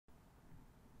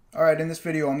Alright, in this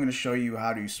video I'm going to show you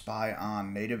how to spy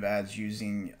on native ads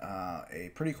using a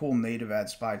pretty cool native ad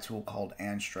spy tool called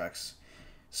Anstrex.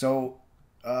 So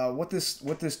what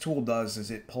this tool does is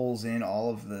it pulls in all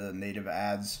of the native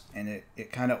ads and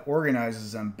it kind of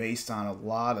organizes them based on a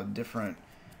lot of different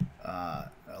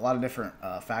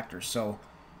factors. So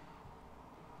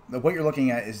what you're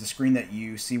looking at is the screen that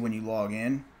you see when you log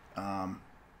in.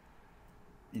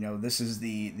 This is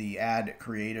the ad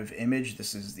creative image.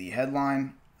 This is the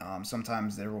headline.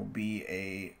 Sometimes there will be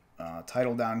a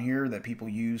title down here that people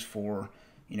use for,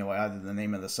 either the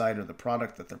name of the site or the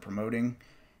product that they're promoting.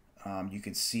 You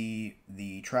can see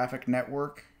the traffic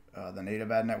network, the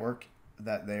native ad network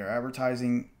that they are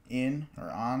advertising in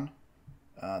or on,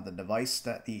 the device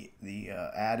that the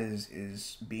ad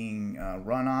is being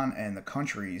run on, and the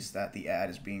countries that the ad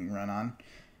is being run on.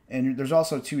 And there's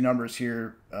also two numbers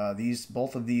here.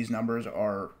 Both of these numbers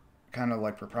are kind of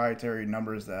like proprietary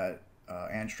numbers that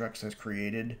Anstrex has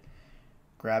created.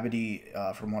 Gravity,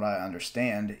 from what I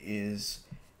understand, is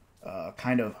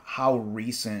kind of how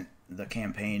recent the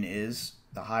campaign is.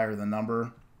 The higher the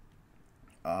number,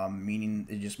 meaning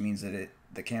it just means that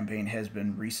the campaign has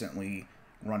been recently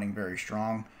running very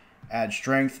strong. Ad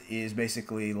strength is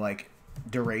basically like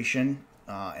duration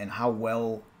and how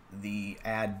well the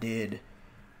ad did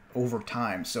over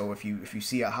time. So if you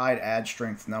see a high ad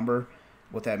strength number,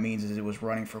 what that means is it was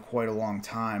running for quite a long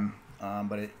time,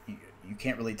 but you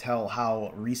can't really tell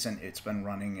how recent it's been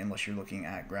running unless you're looking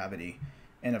at gravity.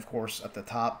 And of course, at the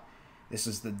top, this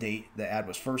is the date the ad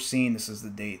was first seen. This is the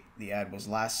date the ad was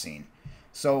last seen.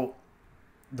 So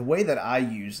the way that I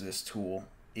use this tool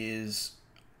is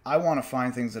I want to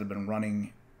find things that have been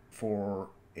running for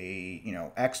a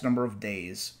X number of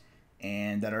days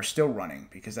and that are still running,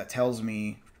 because that tells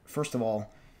me, first of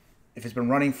all, if it's been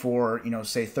running for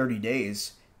say 30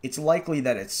 days, it's likely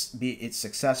that it's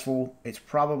successful. It's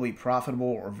probably profitable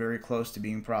or very close to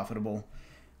being profitable.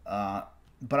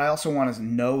 But I also want to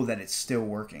know that it's still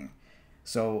working.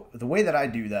 So the way that I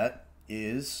do that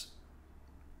is,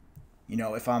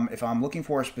 if I'm looking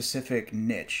for a specific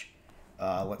niche,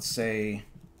 let's say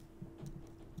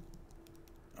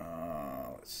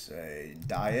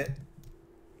diet.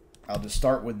 I'll just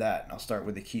start with that. I'll start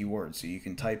with the keyword. So you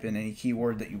can type in any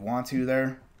keyword that you want to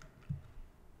there.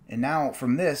 And now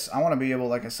from this, I want to be able,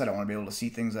 like I said, I want to be able to see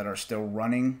things that are still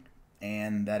running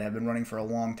and that have been running for a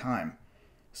long time.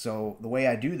 So the way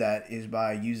I do that is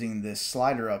by using this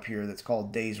slider up here that's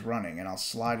called days running, and I'll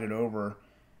slide it over,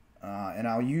 and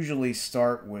I'll usually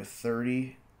start with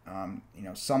 30.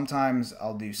 Sometimes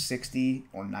I'll do 60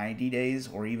 or 90 days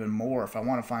or even more if I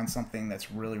want to find something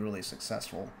that's really, really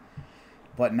successful.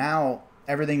 But now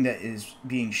everything that is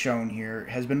being shown here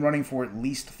has been running for at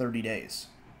least 30 days.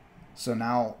 So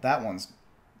now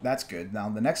that's good. Now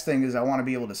the next thing is I want to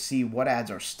be able to see what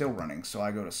ads are still running. So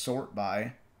I go to sort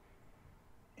by,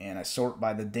 and I sort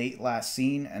by the date last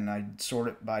seen, and I sort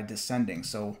it by descending.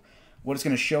 So what it's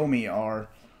going to show me are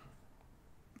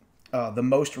the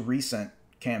most recent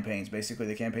campaigns, basically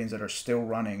the campaigns that are still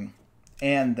running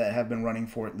and that have been running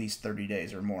for at least 30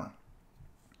 days or more.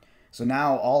 So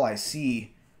now all I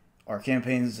see are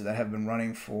campaigns that have been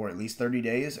running for at least 30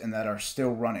 days and that are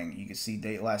still running. You can see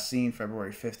date last seen,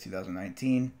 February 5th,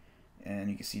 2019. And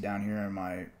you can see down here in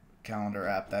my calendar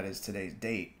app, that is today's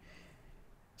date.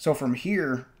 So from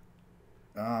here,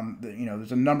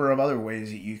 there's a number of other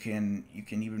ways that you can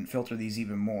even filter these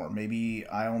even more. Maybe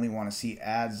I only want to see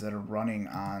ads that are running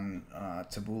on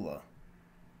Taboola.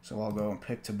 So I'll go and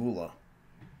pick Taboola.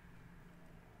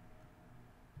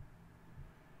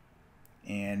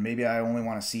 And maybe I only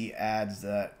want to see ads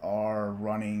that are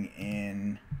running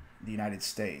in the United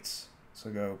States. So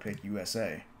go pick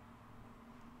USA.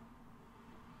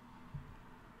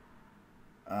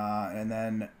 And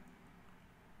then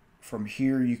from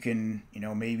here you can,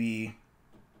 maybe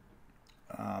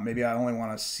I only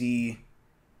want to see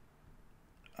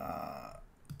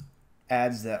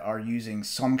ads that are using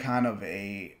some kind of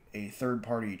a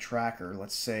third-party tracker.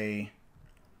 Let's say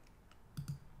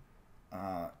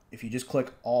if you just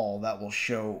click all, that will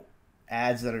show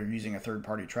ads that are using a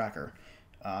third-party tracker.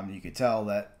 You could tell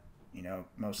that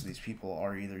most of these people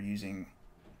are either using,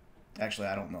 actually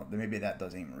I don't know, maybe that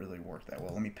doesn't even really work that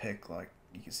well. Let me pick, like,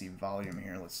 you can see volume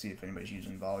here. Let's see if anybody's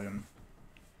using volume.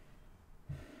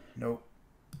 Nope.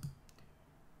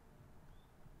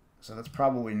 So that's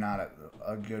probably not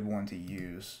a good one to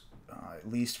use,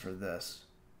 at least for this.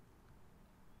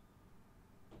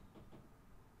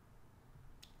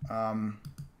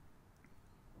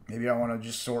 Maybe I want to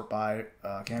just sort by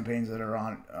campaigns that are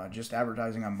on just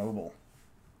advertising on mobile.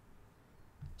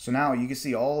 So now you can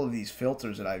see all of these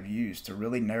filters that I've used to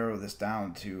really narrow this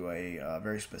down to a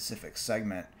very specific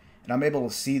segment. And I'm able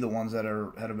to see the ones that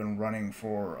have been running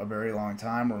for a very long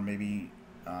time, or maybe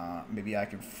maybe I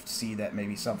could see that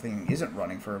maybe something isn't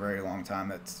running for a very long time.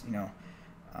 That's, you know,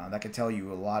 that could tell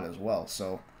you a lot as well.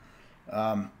 So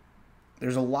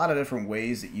there's a lot of different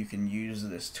ways that you can use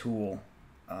this tool.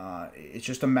 It's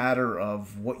just a matter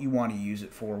of what you want to use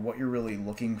it for, what you're really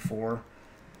looking for.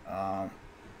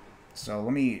 So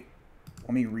let me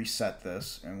reset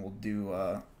this, and we'll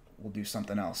do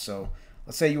something else. So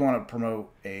let's say you want to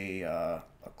promote a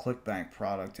ClickBank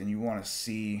product, and you want to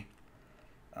see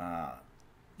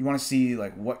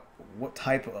like what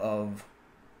type of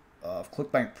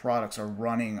ClickBank products are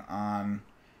running on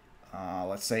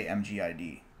let's say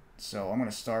MGID. So I'm going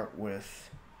to start with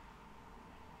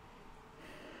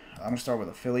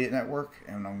affiliate network,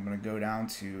 and I'm going to go down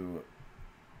to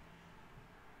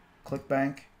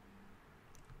ClickBank.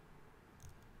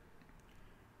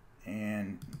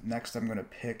 And next I'm going to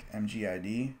pick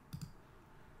MGID.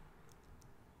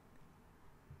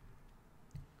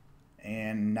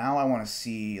 And now I want to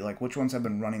see like which ones have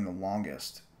been running the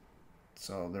longest.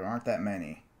 So there aren't that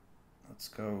many. Let's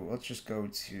just go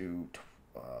to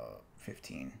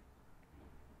 15.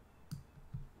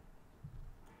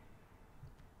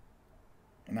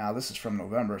 And now this is from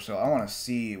November, so I want to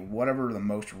see whatever the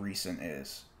most recent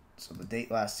is. So the date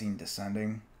last seen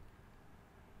descending.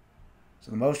 So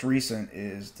the most recent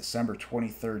is December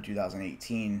 23rd,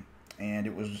 2018, and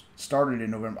it was started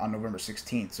in on November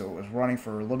 16th, so it was running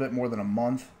for a little bit more than a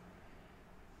month.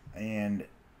 And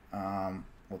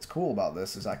what's cool about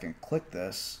this is I can click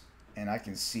this, and I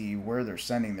can see where they're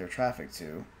sending their traffic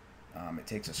to. It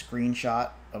takes a screenshot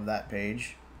of that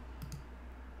page,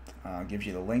 gives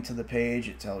you the link to the page,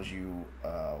 it tells you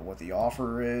what the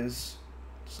offer is.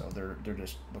 So they're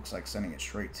just, looks like sending it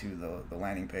straight to the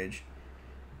landing page.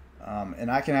 And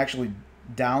I can actually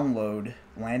download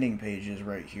landing pages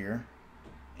right here,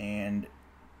 and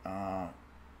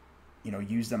you know,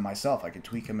 use them myself. I could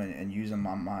tweak them and use them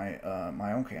on my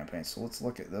own campaign. So let's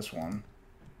look at this one.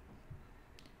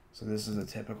 So this is a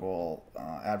typical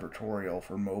advertorial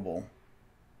for mobile.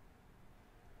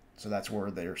 So that's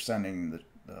where they're sending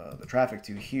the traffic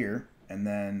to here, and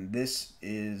then this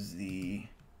is the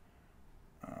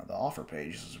offer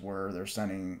page. This is where they're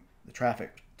sending the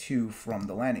traffic to from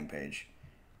the landing page.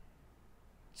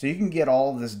 So you can get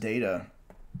all of this data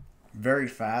very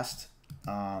fast.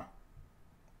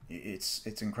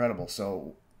 It's incredible.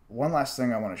 So one last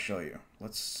thing I want to show you.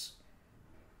 Let's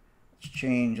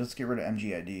get rid of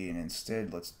MGID, and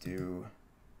instead let's do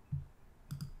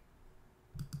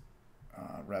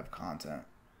Rev Content.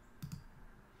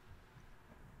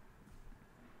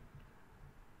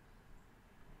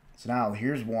 So now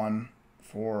here's one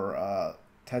for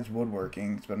Ted's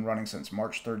Woodworking. It's been running since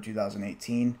March 3rd,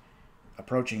 2018,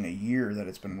 approaching a year that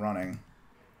it's been running.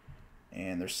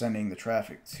 And they're sending the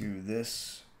traffic to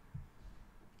this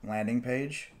landing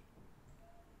page.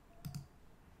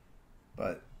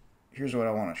 But here's what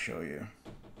I want to show you.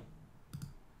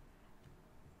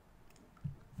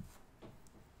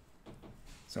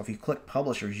 So if you click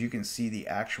publishers, you can see the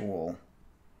actual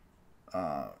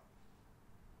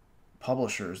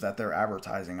publishers that they're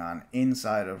advertising on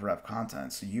inside of Rev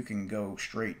Content. So you can go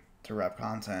straight to Rev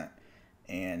Content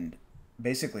and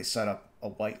basically set up a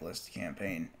whitelist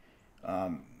campaign.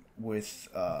 With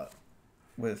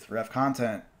Rev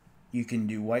Content, you can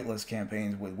do whitelist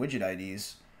campaigns with widget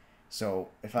IDs. So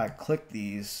if I click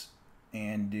these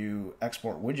and do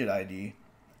export widget ID,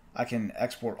 I can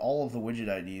export all of the widget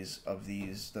IDs of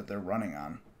these that they're running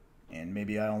on. And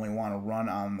maybe I only want to run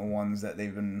on the ones that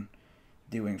they've been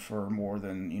doing for more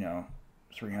than, you know,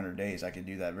 300 days. I could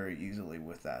do that very easily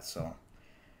with that. So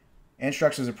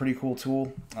Anstrux is a pretty cool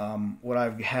tool. What I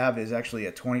have is actually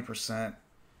a 20%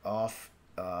 off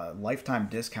lifetime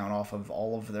discount off of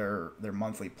all of their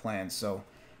monthly plans. So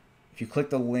if you click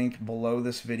the link below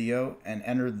this video and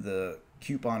enter the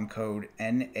coupon code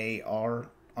NAR_20,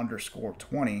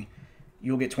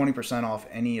 you'll get 20% off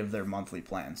any of their monthly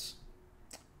plans.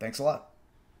 Thanks a lot.